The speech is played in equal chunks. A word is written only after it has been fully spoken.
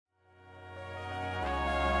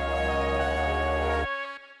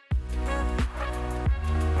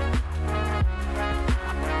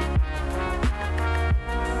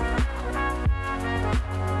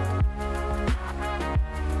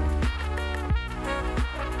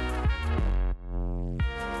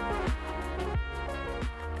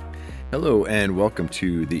Hello and welcome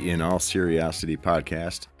to the In All Seriosity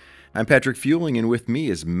podcast. I'm Patrick Fueling, and with me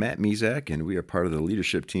is Matt Mezak, and we are part of the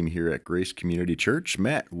leadership team here at Grace Community Church.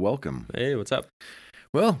 Matt, welcome. Hey, what's up?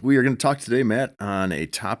 Well, we are going to talk today, Matt, on a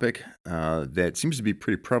topic that seems to be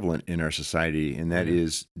pretty prevalent in our society, and that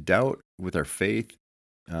is doubt with our faith,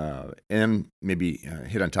 and maybe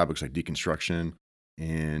hit on topics like deconstruction,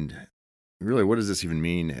 and really, what does this even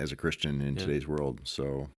mean as a Christian in today's world?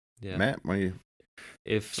 So, Matt, why don't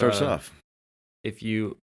you start us off? If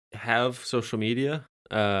you have social media,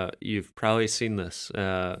 you've probably seen this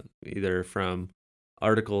either from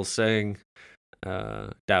articles saying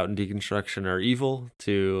doubt and deconstruction are evil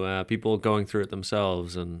to people going through it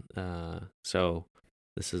themselves. And so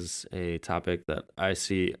this is a topic that I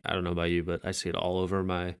see. I don't know about you, but I see it all over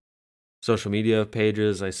my social media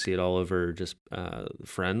pages. I see it all over just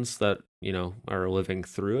friends that, are living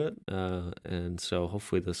through it. And so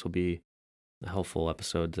hopefully this will be a helpful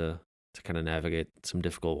episode to kind of navigate some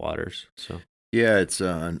difficult waters. So yeah, it's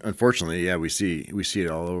unfortunately, we see it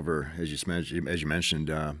all over, as you mentioned.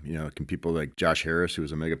 Can people like Josh Harris, who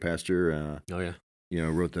was a mega pastor,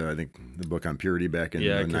 wrote the book on purity back in the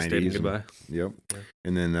 90s. Goodbye. Yep. Yeah.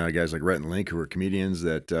 And then guys like Rhett and Link, who were comedians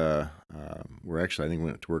that were actually, I think,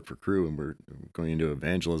 went to work for Cru and were going into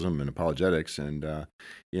evangelism and apologetics. And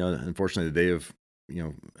unfortunately, they have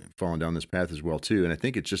fallen down this path as well too. And I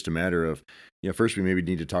think it's just a matter of, first we maybe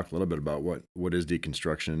need to talk a little bit about what is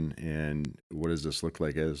deconstruction and what does this look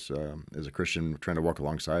like as a Christian trying to walk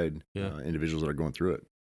alongside individuals that are going through it.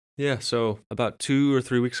 Yeah. So about 2 or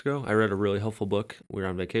 3 weeks ago, I read a really helpful book. We were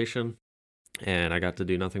on vacation, and I got to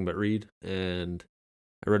do nothing but read. And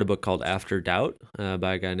I read a book called After Doubt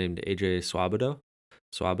by a guy named AJ Swabada.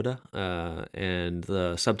 And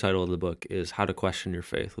the subtitle of the book is How to Question Your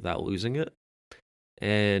Faith Without Losing It.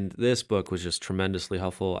 And this book was just tremendously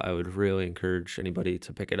helpful. I would really encourage anybody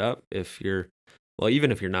to pick it up.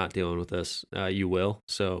 Even if you're not dealing with this, you will.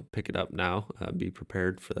 So pick it up now. Be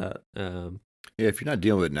prepared for that. If you're not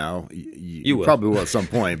dealing with it now, you probably will at some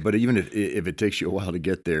point. But even if it takes you a while to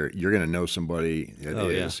get there, you're going to know somebody that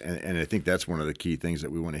is. Yeah. And I think that's one of the key things that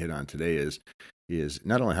we want to hit on today is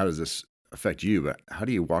not only how does this affect you, but how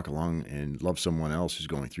do you walk along and love someone else who's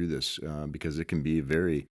going through this? Because it can be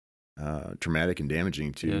very traumatic and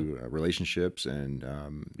damaging to relationships, and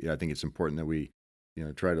I think it's important that we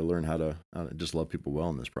try to learn how to just love people well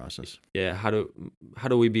in this process. Yeah, how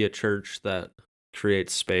do we be a church that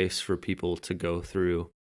creates space for people to go through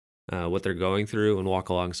what they're going through and walk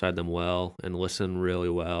alongside them well and listen really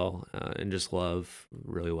well and just love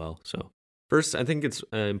really well. So first, I think it's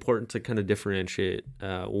important to kind of differentiate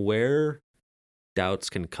where doubts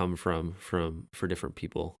can come from for different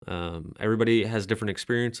people. Everybody has different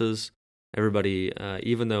experiences. Everybody,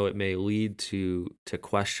 even though it may lead to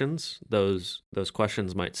questions, those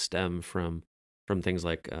questions might stem from things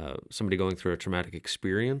like somebody going through a traumatic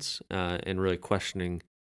experience and really questioning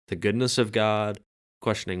the goodness of God,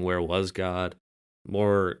 questioning where was God.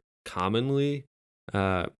 More commonly,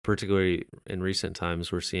 particularly in recent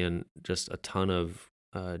times, we're seeing just a ton of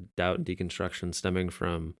doubt and deconstruction stemming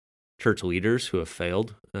from church leaders who have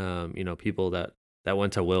failed, people that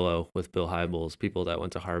went to Willow with Bill Hybels, people that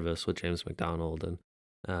went to Harvest with James McDonald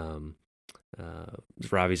and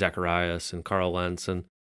Ravi Zacharias and Carl Lentz, and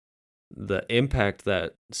the impact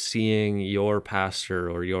that seeing your pastor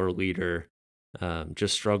or your leader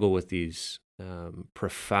just struggle with these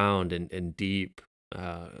profound and deep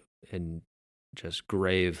and just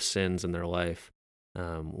grave sins in their life,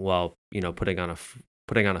 while putting on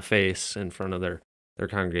a face in front of their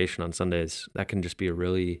congregation on Sundays, that can just be a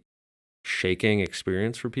really shaking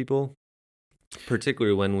experience for people,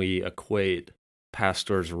 particularly when we equate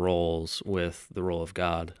pastors' roles with the role of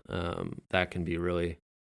God. That can be really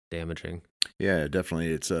damaging. Yeah, definitely.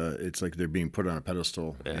 It's like they're being put on a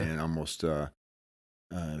pedestal and almost put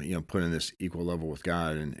in this equal level with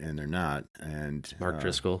God, and they're not. And Mark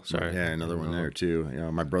Driscoll, sorry, another one there too.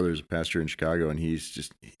 My brother's a pastor in Chicago, and he's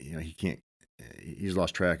just he's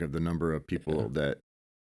lost track of the number of people that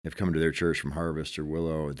have come to their church from Harvest or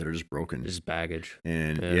Willow that are just broken, just baggage,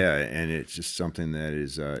 and and it's just something that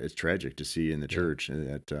is it's tragic to see in the church.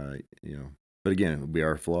 That but again, we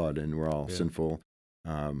are flawed and we're all sinful.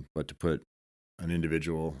 But to put an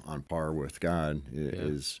individual on par with God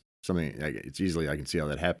is something. It's easily, I can see how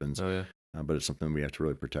that happens. But it's something we have to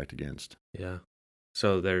really protect against. Yeah.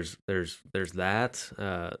 So there's that.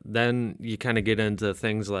 Then you kind of get into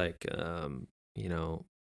things like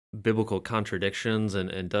biblical contradictions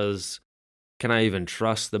and can I even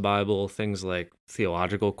trust the Bible? Things like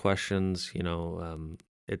theological questions.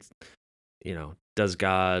 It's does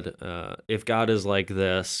God, if God is like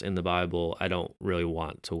this in the Bible, I don't really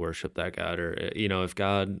want to worship that God. Or, if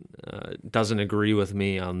God doesn't agree with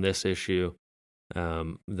me on this issue,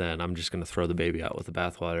 then I'm just going to throw the baby out with the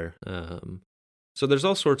bathwater. So there's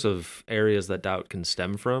all sorts of areas that doubt can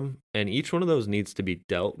stem from, and each one of those needs to be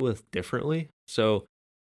dealt with differently. So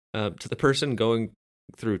to the person going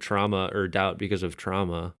through trauma or doubt because of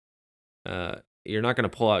trauma, you're not going to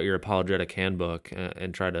pull out your apologetic handbook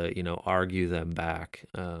and try to, argue them back.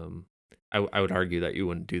 I would argue that you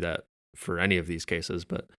wouldn't do that for any of these cases,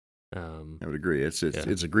 but I would agree. It's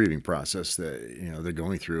a grieving process that they're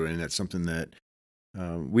going through, and that's something that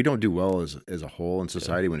we don't do well as a whole in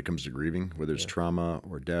society when it comes to grieving, whether it's trauma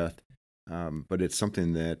or death. But it's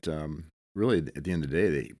something that really, at the end of the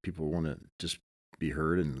day, people want to just be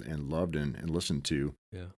heard and loved and listened to.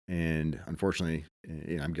 Yeah. And unfortunately,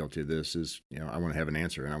 I'm guilty of this. I want to have an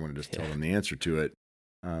answer, and I want to just tell them the answer to it.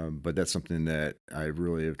 But that's something that I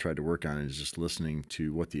really have tried to work on, is just listening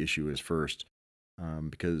to what the issue is first,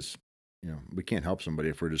 because we can't help somebody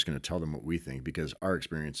if we're just going to tell them what we think, because our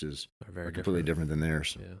experiences are completely different than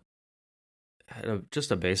theirs. Yeah. At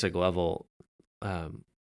just a basic level,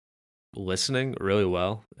 listening really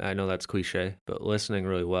well. I know that's cliche, but listening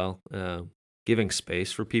really well, giving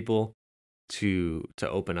space for people to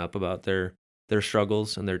open up about their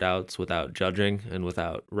struggles and their doubts without judging and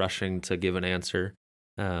without rushing to give an answer.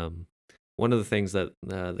 One of the things that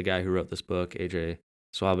the guy who wrote this book, AJ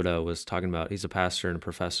Swoboda, was talking about, he's a pastor and a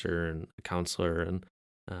professor and a counselor, and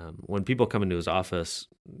when people come into his office,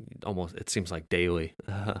 almost it seems like daily,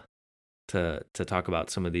 to talk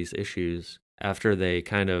about some of these issues, after they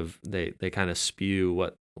kind of spew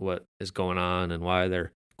what is going on and why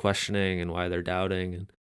they're questioning and why they're doubting,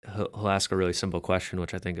 and he'll ask a really simple question,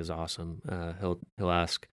 which I think is awesome. He'll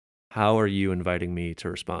ask, "How are you inviting me to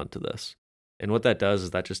respond to this?" And what that does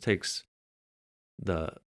is that just takes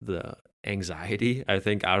the anxiety, I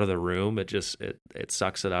think, out of the room. It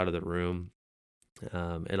sucks it out of the room.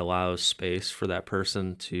 It allows space for that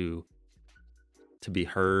person to be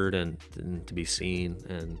heard and to be seen,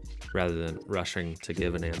 and rather than rushing to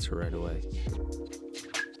give an answer right away.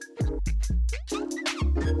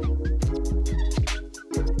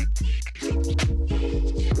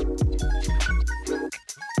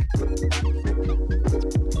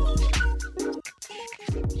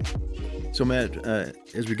 So Matt,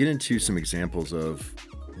 as we get into some examples of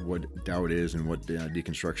what doubt is and what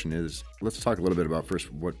deconstruction is, let's talk a little bit about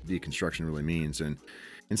first what deconstruction really means. And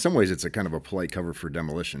in some ways, it's a kind of a polite cover for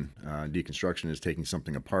demolition. Deconstruction is taking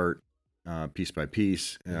something apart piece by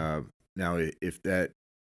piece. Now, if that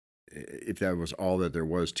was all that there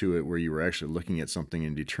was to it, where you were actually looking at something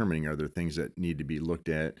and determining are there things that need to be looked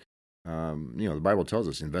at, the Bible tells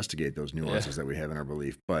us investigate those nuances that we have in our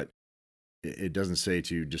belief, but it doesn't say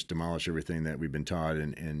to just demolish everything that we've been taught.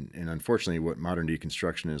 And unfortunately, what modern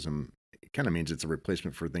deconstructionism kind of means, it's a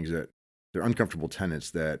replacement for things that they're uncomfortable tenets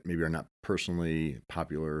that maybe are not personally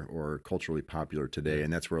popular or culturally popular today.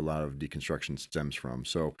 And that's where a lot of deconstruction stems from.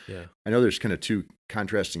 So I know there's kind of two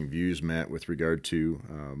contrasting views, Matt, with regard to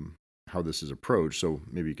how this is approached. So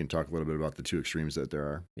maybe you can talk a little bit about the two extremes that there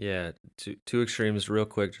are. Yeah, two extremes real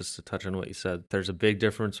quick, just to touch on what you said. There's a big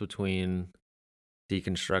difference between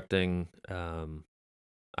deconstructing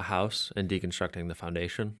a house and deconstructing the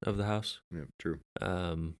foundation of the house. Yeah, true.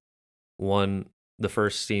 The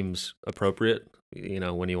first seems appropriate.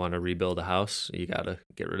 When you want to rebuild a house, you got to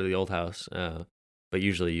get rid of the old house. But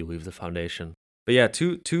usually you leave the foundation. But yeah,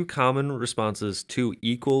 two common responses, two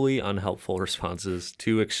equally unhelpful responses,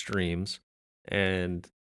 two extremes. And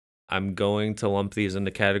I'm going to lump these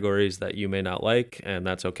into categories that you may not like, and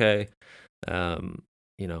that's okay.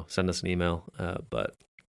 Send us an email. But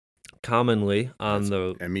commonly on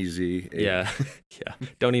the MEZ. Yeah.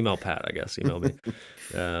 Don't email Pat, I guess. Email me.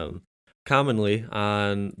 Commonly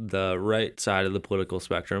on the right side of the political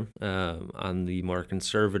spectrum, on the more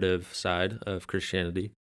conservative side of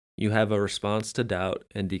Christianity, you have a response to doubt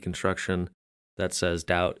and deconstruction that says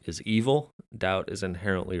doubt is evil, doubt is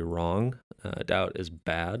inherently wrong, doubt is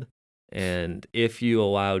bad, and if you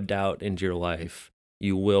allow doubt into your life,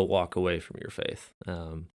 you will walk away from your faith.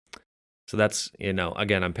 So that's,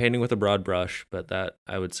 again, I'm painting with a broad brush, but that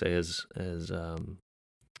I would say is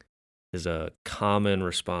a common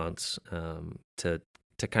response to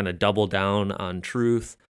kind of double down on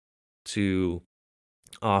truth, to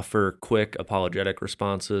offer quick apologetic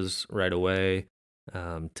responses right away,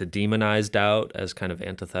 to demonize doubt as kind of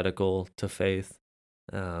antithetical to faith,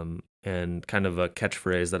 and kind of a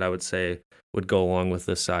catchphrase that I would say would go along with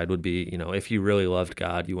this side would be, if you really loved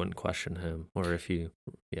God, you wouldn't question him, or if you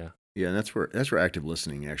Yeah, and that's where active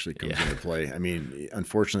listening actually comes into play. I mean,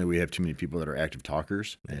 unfortunately, we have too many people that are active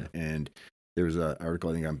talkers, and there was an article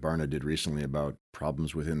I think on Barna did recently about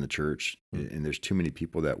problems within the church, and there's too many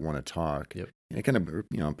people that want to talk. Yep. And it kind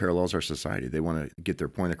of parallels our society. They want to get their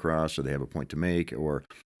point across, or they have a point to make, or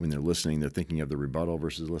when they're listening, they're thinking of the rebuttal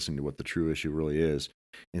versus listening to what the true issue really is.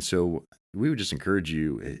 And so we would just encourage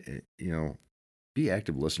you, be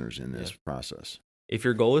active listeners in this process. If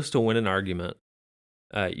your goal is to win an argument,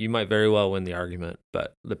 you might very well win the argument,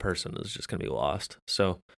 but the person is just going to be lost.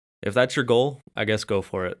 So if that's your goal, I guess go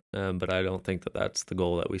for it. But I don't think that that's the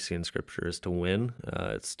goal that we see in Scripture is to win.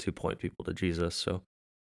 It's to point people to Jesus. So,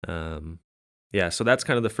 so that's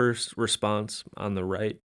kind of the first response on the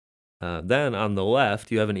right. Then on the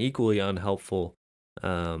left, you have an equally unhelpful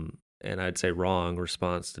and I'd say wrong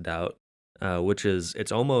response to doubt, which is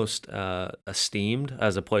it's almost esteemed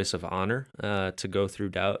as a place of honor to go through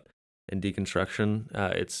doubt and deconstruction.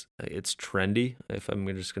 It's trendy. If I'm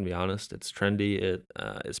just going to be honest, it's trendy. It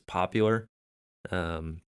is popular,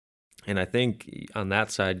 and I think on that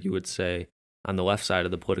side you would say, on the left side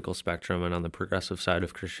of the political spectrum and on the progressive side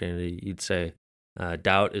of Christianity, you'd say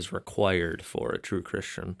doubt is required for a true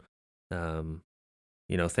Christian.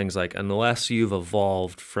 Things like, unless you've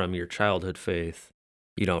evolved from your childhood faith,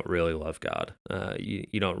 you don't really love God.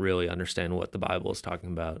 You don't really understand what the Bible is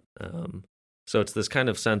talking about. So it's this kind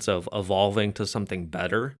of sense of evolving to something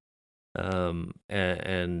better,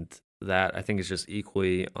 and that I think is just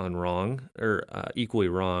equally wrong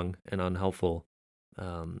and unhelpful.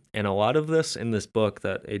 And a lot of this in this book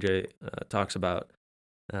that AJ talks about,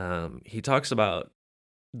 he talks about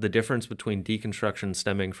the difference between deconstruction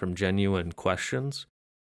stemming from genuine questions,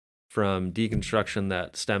 from deconstruction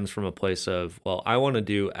that stems from a place of, well, I want to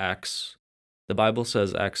do X. The Bible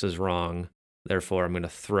says X is wrong. Therefore, I'm going to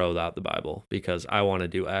throw out the Bible because I want to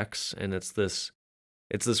do X. And it's this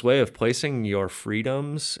way of placing your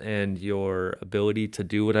freedoms and your ability to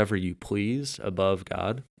do whatever you please above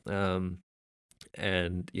God. If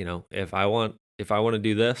I want to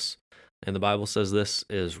do this and the Bible says this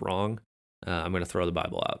is wrong, I'm going to throw the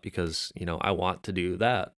Bible out because, I want to do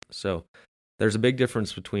that. So there's a big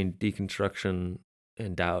difference between deconstruction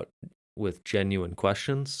and doubt with genuine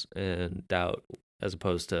questions and doubt as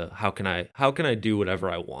opposed to how can I do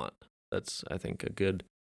whatever I want. That's, I think, a good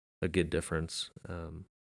difference.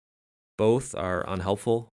 Both are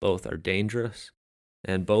unhelpful, both are dangerous,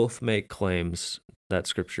 and both make claims that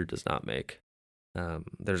Scripture does not make.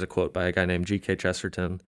 There's a quote by a guy named G.K.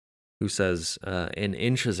 Chesterton who says, an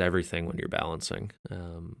inch is everything when you're balancing.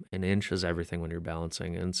 An inch is everything when you're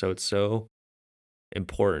balancing. And so it's so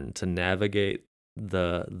important to navigate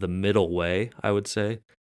the middle way, I would say,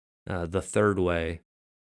 the third way.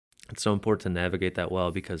 It's so important to navigate that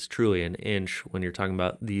well because truly an inch, when you're talking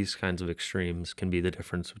about these kinds of extremes, can be the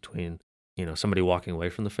difference between, somebody walking away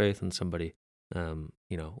from the faith and somebody,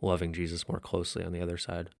 loving Jesus more closely on the other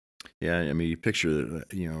side. Yeah, I mean, you picture,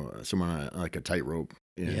 someone on like a tightrope.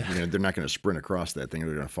 They're not going to sprint across that thing;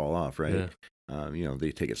 they're going to fall off, right? Yeah.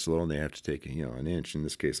 They take it slow, and they have to take, an inch. In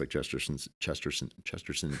this case, like Chesterton,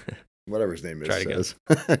 whatever his name is, says.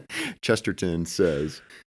 Chesterton says,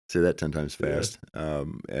 say that 10 times fast. Yeah.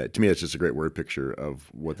 To me, it's just a great word picture of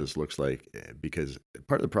what this looks like. Because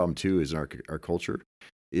part of the problem too is in our culture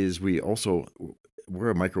is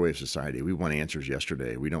we're a microwave society. We want answers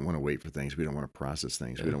yesterday. We don't want to wait for things. We don't want to process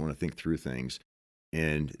things. Yeah. We don't want to think through things.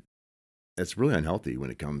 And that's really unhealthy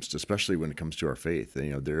especially when it comes to our faith.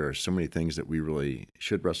 There are so many things that we really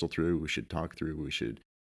should wrestle through. We should talk through. We should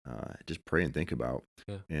just pray and think about.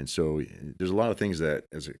 Yeah. And so there's a lot of things that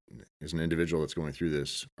as an individual that's going through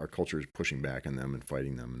this, our culture is pushing back on them and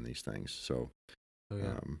fighting them in these things. So,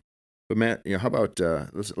 but Matt, how about,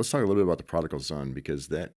 let's talk a little bit about the prodigal son, because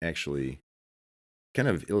that actually kind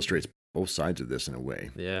of illustrates both sides of this in a way.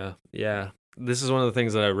 Yeah. This is one of the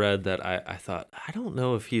things that I read that I thought, I don't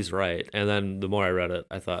know if he's right. And then the more I read it,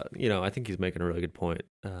 I thought, I think he's making a really good point.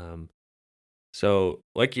 So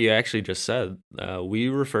like you actually just said, we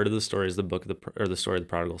refer to the story as the story of the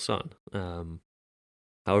prodigal son.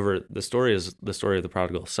 However, the story is the story of the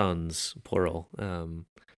prodigal sons, plural,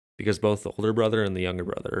 because both the older brother and the younger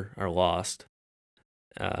brother are lost.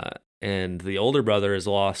 And the older brother is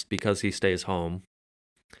lost because he stays home,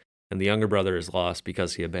 and the younger brother is lost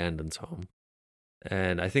because he abandons home.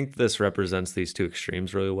 And I think this represents these two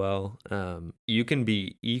extremes really well. You can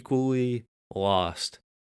be equally lost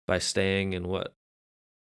by staying in what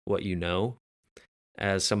you know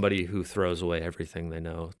as somebody who throws away everything they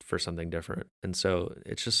know for something different. And so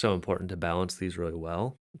it's just so important to balance these really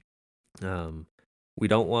well. We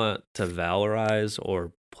don't want to valorize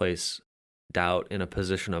or place doubt in a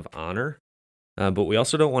position of honor. But we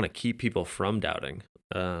also don't want to keep people from doubting.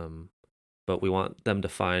 But we want them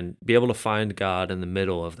to be able to find God in the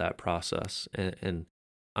middle of that process, and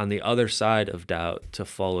on the other side of doubt, to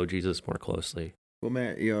follow Jesus more closely. Well,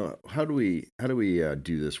 Matt, how do we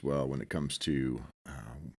do this well when it comes to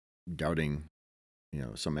doubting,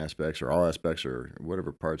 some aspects or all aspects or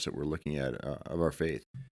whatever parts that we're looking at of our faith?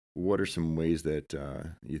 What are some ways that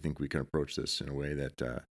you think we can approach this in a way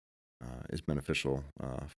that is beneficial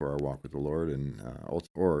for our walk with the Lord, and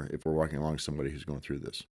or if we're walking along somebody who's going through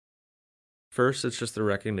this? First, it's just the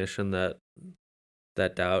recognition that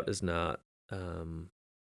doubt is not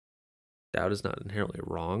inherently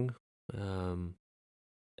wrong.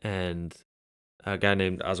 And a guy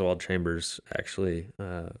named Oswald Chambers, actually,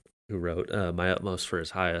 who wrote My Utmost for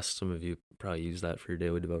His Highest. Some of you probably use that for your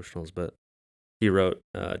daily devotionals, but he wrote,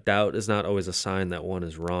 doubt is not always a sign that one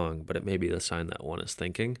is wrong, but it may be the sign that one is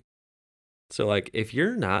thinking. So, like, if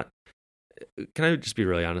you're not, can I just be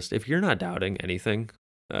really honest? If you're not doubting anything,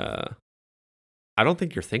 I don't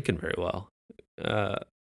think you're thinking very well. And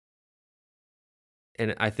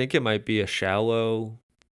I think it might be a shallow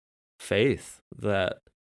faith that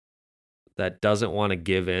doesn't want to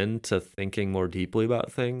give in to thinking more deeply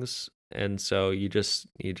about things. And so you just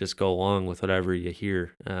go along with whatever you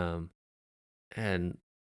hear. And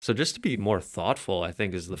so just to be more thoughtful, I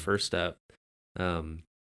think, is the first step.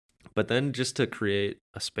 But then just to create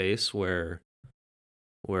a space where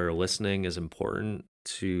listening is important,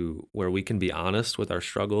 to where we can be honest with our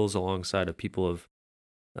struggles alongside of people of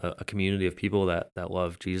a community of people that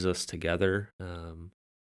love Jesus together.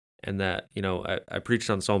 And that, I preached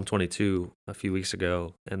on Psalm 22 a few weeks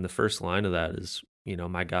ago, and the first line of that is,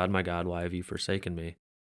 my God, why have you forsaken me?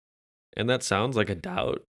 And that sounds like an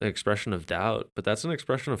expression of doubt, but that's an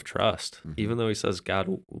expression of trust. Mm-hmm. Even though he says,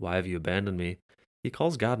 God, why have you abandoned me? He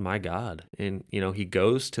calls God my God. And, he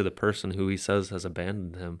goes to the person who he says has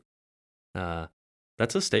abandoned him.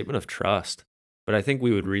 That's a statement of trust. But I think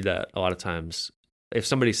we would read that a lot of times. If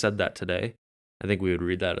somebody said that today, I think we would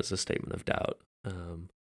read that as a statement of doubt.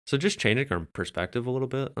 So just changing our perspective a little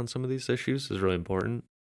bit on some of these issues is really important.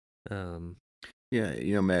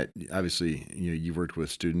 Yeah, Matt, obviously, you've worked with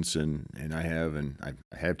students, and I have, and I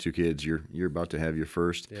have 2 kids. You're about to have your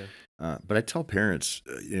first. Yeah. But I tell parents,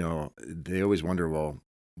 they always wonder, well,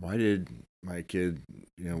 why did my kid,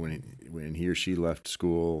 when he or she left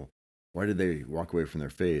school, why did they walk away from their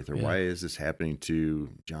faith, or why is this happening to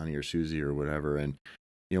Johnny or Susie or whatever? And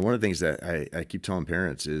one of the things that I keep telling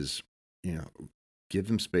parents is, give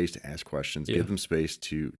them space to ask questions, give them space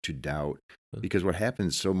to doubt, because what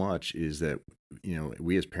happens so much is that,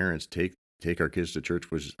 we as parents take our kids to church,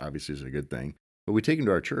 which obviously is a good thing, but we take them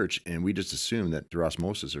to our church and we just assume that through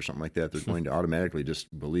osmosis or something like that, they're going to automatically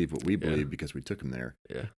just believe what we believe because we took them there.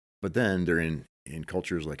 Yeah. But then they're in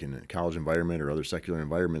cultures like in a college environment or other secular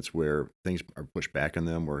environments where things are pushed back on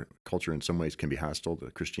them, where culture in some ways can be hostile to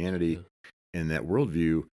Christianity and that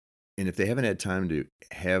worldview. And if they haven't had time to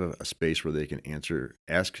have a space where they can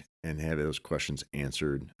ask and have those questions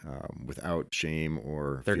answered without shame,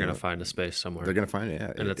 or they're going to find a space somewhere. They're going to find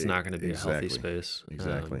it, and it's not going to be a healthy space.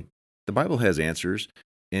 Exactly. The Bible has answers,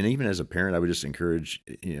 and even as a parent, I would just encourage,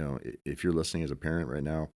 if you're listening as a parent right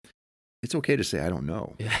now, it's okay to say I don't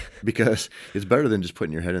know, because it's better than just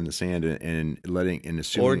putting your head in the sand and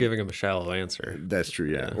assuming, or giving them a shallow answer. That's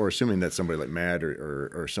true, yeah. Or assuming that somebody like Matt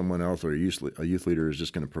or someone else or a youth leader is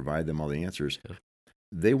just going to provide them all the answers. Yeah.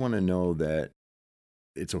 They want to know that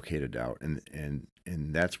it's okay to doubt, and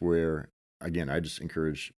that's where, again, I just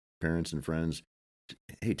encourage parents and friends,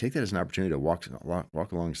 hey, take that as an opportunity to walk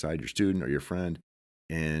alongside your student or your friend.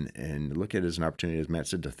 And look at it as an opportunity, as Matt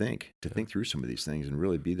said, to think through some of these things and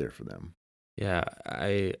really be there for them. Yeah,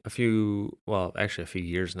 a few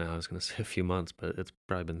years now. I was going to say a few months, but it's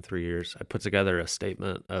probably been 3 years. I put together a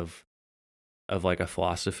statement of like a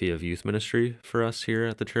philosophy of youth ministry for us here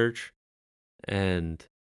at the church, and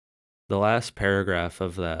the last paragraph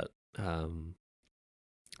of that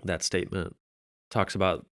statement talks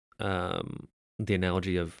about the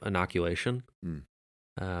analogy of inoculation,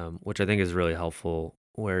 which I think is really helpful.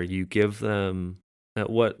 Where you give them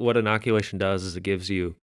what inoculation does is it gives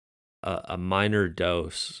you a minor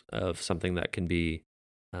dose of something that can be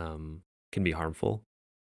harmful,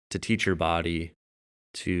 to teach your body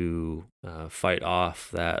to fight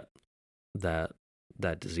off that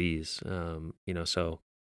disease. So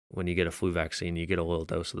when you get a flu vaccine, you get a little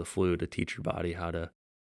dose of the flu to teach your body how to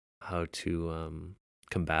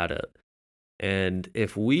combat it. And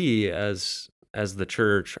if we as the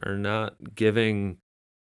church are not giving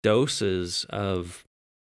doses of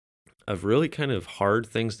really kind of hard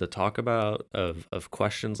things to talk about, of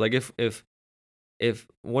questions, like if if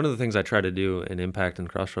one of the things I try to do in Impact and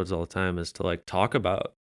Crossroads all the time is to like talk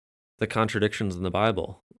about the contradictions in the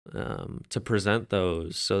Bible, to present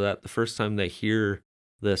those so that the first time they hear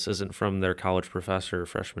this isn't from their college professor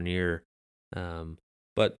freshman year,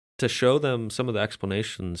 but to show them some of the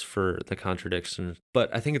explanations for the contradictions.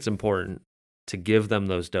 But I think it's important to give them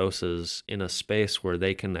those doses in a space where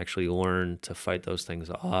they can actually learn to fight those things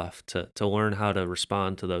off, to learn how to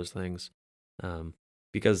respond to those things,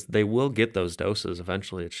 because they will get those doses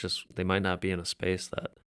eventually. It's just they might not be in a space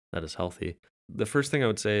that is healthy. The first thing I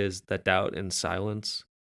would say is that doubt in silence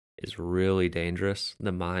is really dangerous.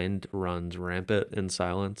 The mind runs rampant in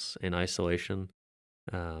silence, in isolation.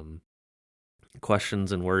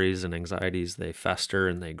 Questions and worries and anxieties, they fester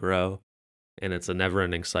and they grow, and it's a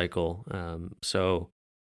never-ending cycle. So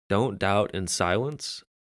don't doubt in silence,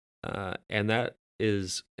 and that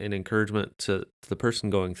is an encouragement to the person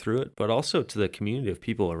going through it, but also to the community of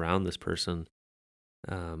people around this person,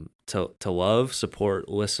 to love, support,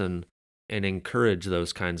 listen, and encourage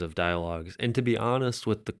those kinds of dialogues, and to be honest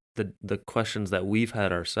with the questions that we've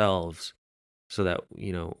had ourselves, so that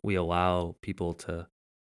we allow people to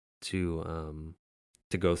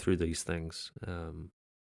go through these things.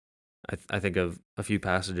 I think of a few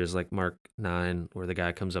passages like Mark 9, where the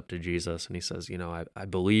guy comes up to Jesus and he says, I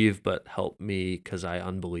believe, but help me because I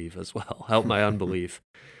unbelieve as well. Help my unbelief.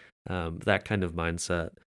 That kind of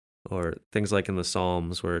mindset. Or things like in the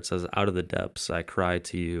Psalms where it says, out of the depths I cry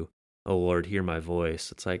to you, oh Lord, hear my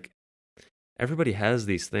voice. It's like everybody has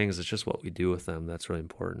these things. It's just what we do with them that's really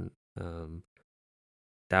important.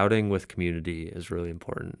 Doubting with community is really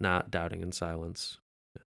important, not doubting in silence.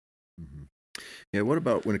 Mm-hmm. Yeah, what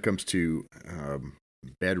about when it comes to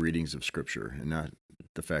bad readings of Scripture, and not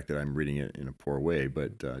the fact that I'm reading it in a poor way,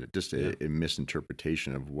 but just a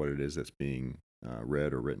misinterpretation of what it is that's being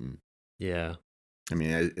read or written? Yeah. I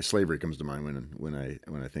mean, slavery comes to mind when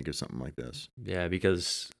I think of something like this. Yeah,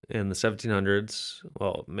 because in the 1700s,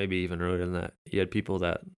 well, maybe even earlier than that, you had people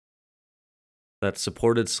that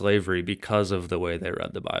supported slavery because of the way they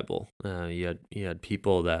read the Bible. You had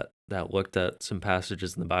people that looked at some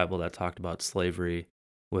passages in the Bible that talked about slavery,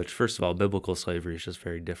 which, first of all, biblical slavery is just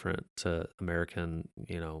very different to American,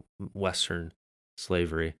 Western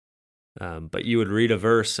slavery. But you would read a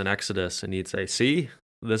verse in Exodus and you'd say, see,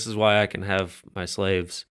 this is why I can have my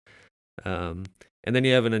slaves. And then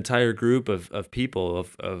you have an entire group of people,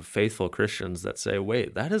 of faithful Christians that say,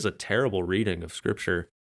 wait, that is a terrible reading of Scripture.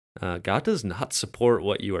 God does not support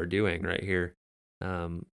what you are doing right here.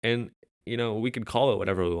 And we could call it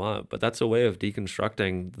whatever we want, but that's a way of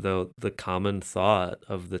deconstructing the common thought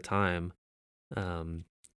of the time,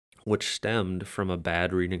 which stemmed from a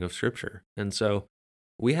bad reading of Scripture. And so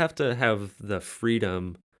we have to have the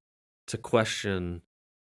freedom to question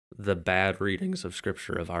the bad readings of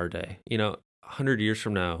Scripture of our day. 100 years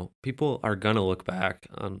from now, people are going to look back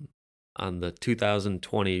on the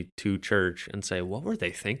 2022 church and say, what were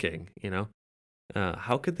they thinking?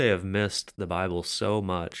 How could they have missed the Bible so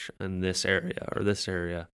much in this area or this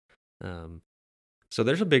area? So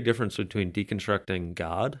there's a big difference between deconstructing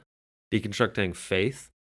God, deconstructing faith,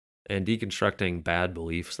 and deconstructing bad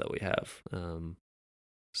beliefs that we have.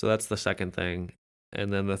 So that's the second thing.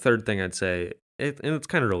 And then the third thing I'd say, and it's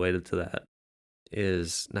kind of related to that,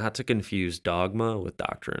 is not to confuse dogma with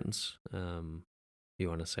doctrines. You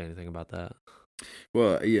want to say anything about that?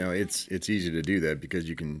 Well, it's easy to do that because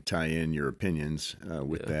you can tie in your opinions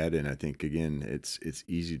with that, and I think again, it's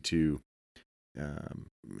easy to,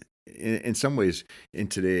 in some ways, in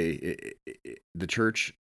today, the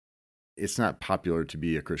church, it's not popular to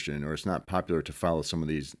be a Christian, or it's not popular to follow some of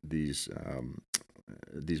these beliefs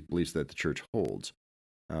that the church holds.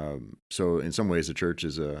 So in some ways, the church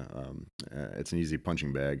is it's an easy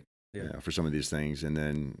punching bag for some of these things, and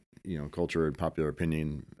then culture and popular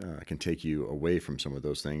opinion can take you away from some of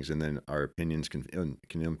those things, and then our opinions can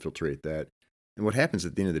infiltrate that. And what happens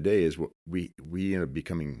at the end of the day is we end up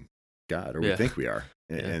becoming God, or we think we are,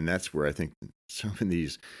 and that's where I think some of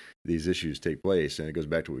these issues take place. And it goes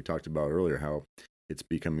back to what we talked about earlier, how it's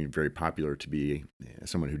becoming very popular to be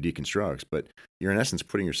someone who deconstructs, but you're in essence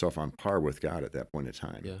putting yourself on par with God at that point in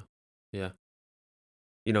time. Yeah.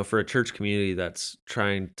 For a church community that's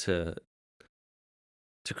trying to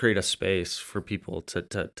create a space for people to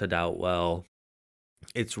doubt well,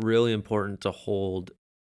 it's really important to hold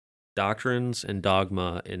doctrines and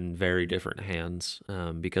dogma in very different hands.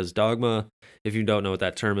 Because dogma, if you don't know what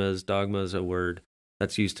that term is, dogma is a word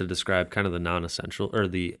that's used to describe kind of the non-essential, or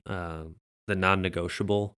the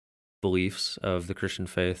non-negotiable beliefs of the Christian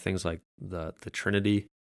faith, things like the Trinity,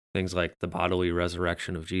 things like the bodily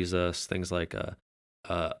resurrection of Jesus, things like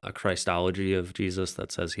a Christology of Jesus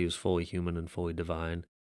that says he was fully human and fully divine.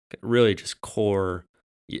 Really just core,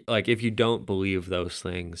 like if you don't believe those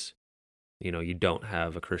things, you don't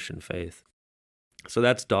have a Christian faith. So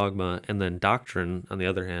that's dogma. And then doctrine, on the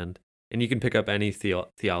other hand, and you can pick up any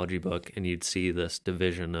theology book and you'd see this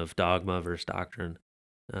division of dogma versus doctrine.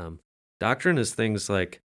 Doctrine is things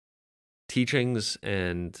like teachings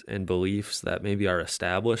and beliefs that maybe are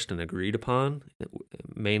established and agreed upon,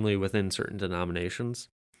 mainly within certain denominations,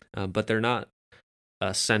 but they're not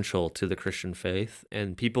essential to the Christian faith,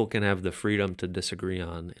 and people can have the freedom to disagree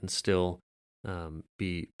on and still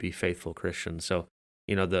be faithful Christians. So,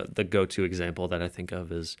 the go-to example that I think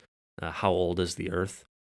of is how old is the earth?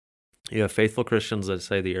 You have faithful Christians that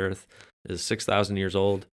say the earth is 6,000 years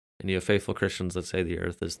old, and you have faithful Christians that say the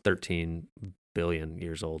earth is 13 billion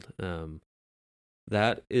years old.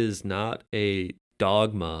 That is not a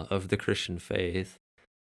dogma of the Christian faith,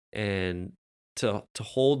 and to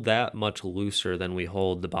hold that much looser than we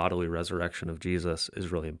hold the bodily resurrection of Jesus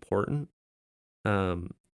is really important.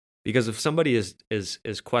 Because if somebody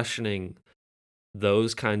is questioning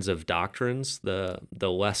those kinds of doctrines, the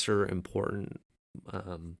lesser important,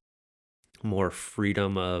 more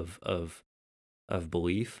freedom of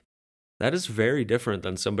belief, that is very different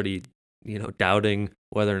than somebody doubting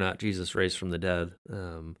whether or not Jesus raised from the dead.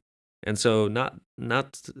 And so not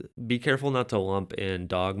be careful not to lump in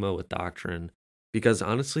dogma with doctrine, because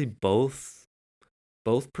honestly both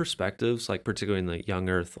perspectives, like particularly in the young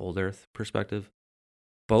earth, old earth perspective,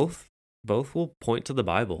 both will point to the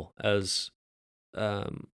Bible as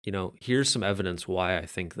here's some evidence why I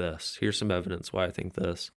think this. Here's some evidence why I think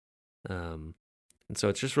this. And so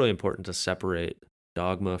it's just really important to separate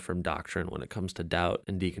dogma from doctrine when it comes to doubt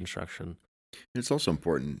and deconstruction. It's also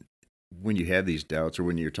important when you have these doubts, or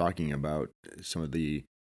when you're talking about some of the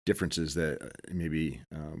differences that maybe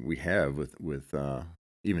we have with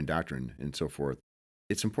even doctrine and so forth.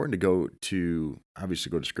 It's important to go to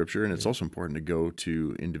Scripture, and it's also important to go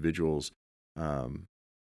to individuals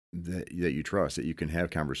that you trust, that you can have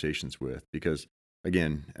conversations with, because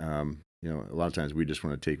again, a lot of times we just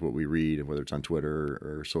want to take what we read, whether it's on Twitter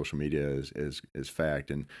or social media, as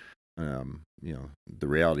fact. And, the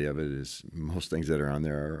reality of it is most things that are on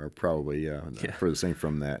there are probably furthest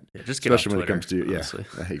from that. Yeah, just get especially when Twitter, it comes to, honestly.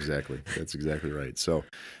 Exactly. That's exactly right. So,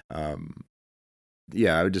 I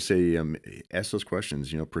would just say, ask those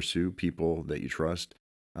questions, pursue people that you trust,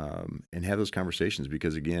 and have those conversations,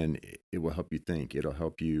 because again, it will help you think. It'll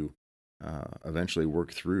help you eventually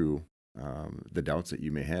work through the doubts that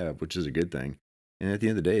you may have, which is a good thing. And at the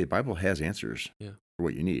end of the day, the Bible has answers for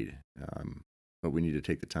what you need. But we need to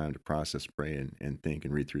take the time to process, pray, and think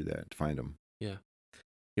and read through that to find them. Yeah.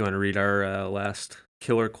 You want to read our last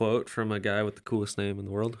killer quote from a guy with the coolest name in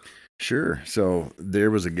the world? Sure. So there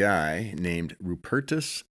was a guy named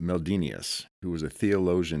Rupertus Meldenius, who was a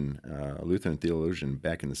theologian, a Lutheran theologian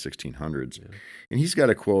back in the 1600s. Yeah. And he's got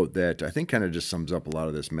a quote that I think kind of just sums up a lot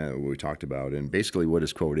of this, what we talked about. And basically what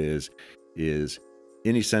his quote is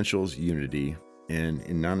in essentials, unity, and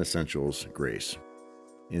in non-essentials, grace.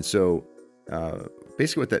 And so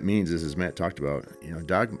basically what that means is, as Matt talked about,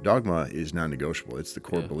 dogma is non-negotiable. It's the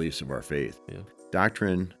core beliefs of our faith. Yeah.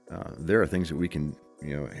 Doctrine, there are things that we can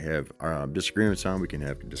have disagreements on, we can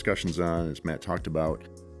have discussions on, as Matt talked about.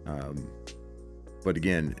 But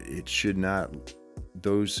again, it should not,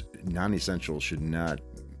 those non-essentials should not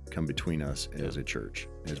come between us as a church,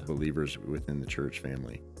 as believers within the church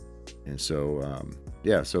family. And so,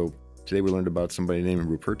 so today we learned about somebody named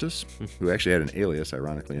Rupertus, who actually had an alias,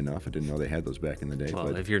 ironically enough. I didn't know they had those back in the day.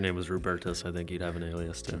 Well, if your name was Rupertus, I think you'd have an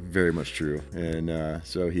alias too. Very much true. And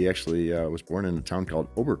so he actually was born in a town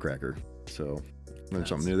called Oberkracher. So learned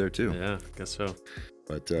something new there too. Yeah, I guess so.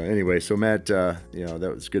 But anyway, so Matt, that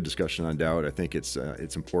was a good discussion on doubt. I think it's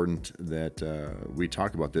important that we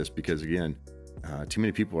talk about this, because again, too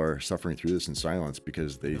many people are suffering through this in silence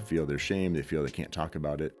because they feel they're shamed, they feel they can't talk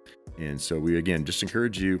about it. And so we, again, just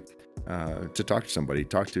encourage you to talk to somebody,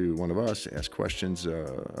 talk to one of us, ask questions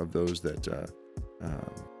of those that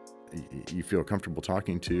you feel comfortable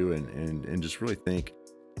talking to, and just really think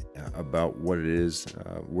about what it is,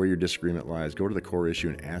 where your disagreement lies. Go to the core issue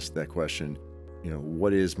and ask that question,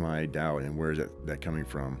 what is my doubt and where is that coming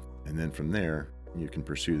from? And then from there, you can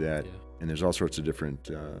pursue that. Yeah. And there's all sorts of different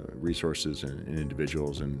resources and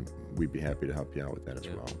individuals, and we'd be happy to help you out with that as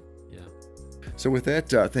well. Yeah. So with that,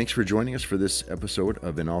 thanks for joining us for this episode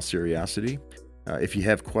of In All Seriosity. If you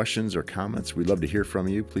have questions or comments, we'd love to hear from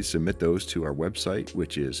you. Please submit those to our website,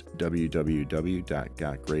 which is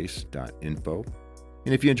www.gotgrace.info.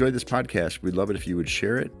 And if you enjoyed this podcast, we'd love it if you would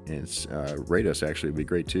share it and rate us. Actually, it'd be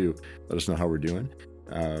great too. Let us know how we're doing.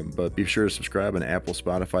 But be sure to subscribe on Apple,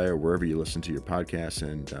 Spotify, or wherever you listen to your podcasts.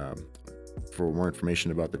 And for more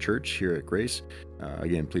information about the church here at Grace,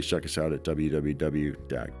 again, please check us out at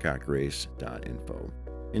www.gotgrace.info.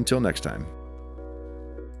 Until next time.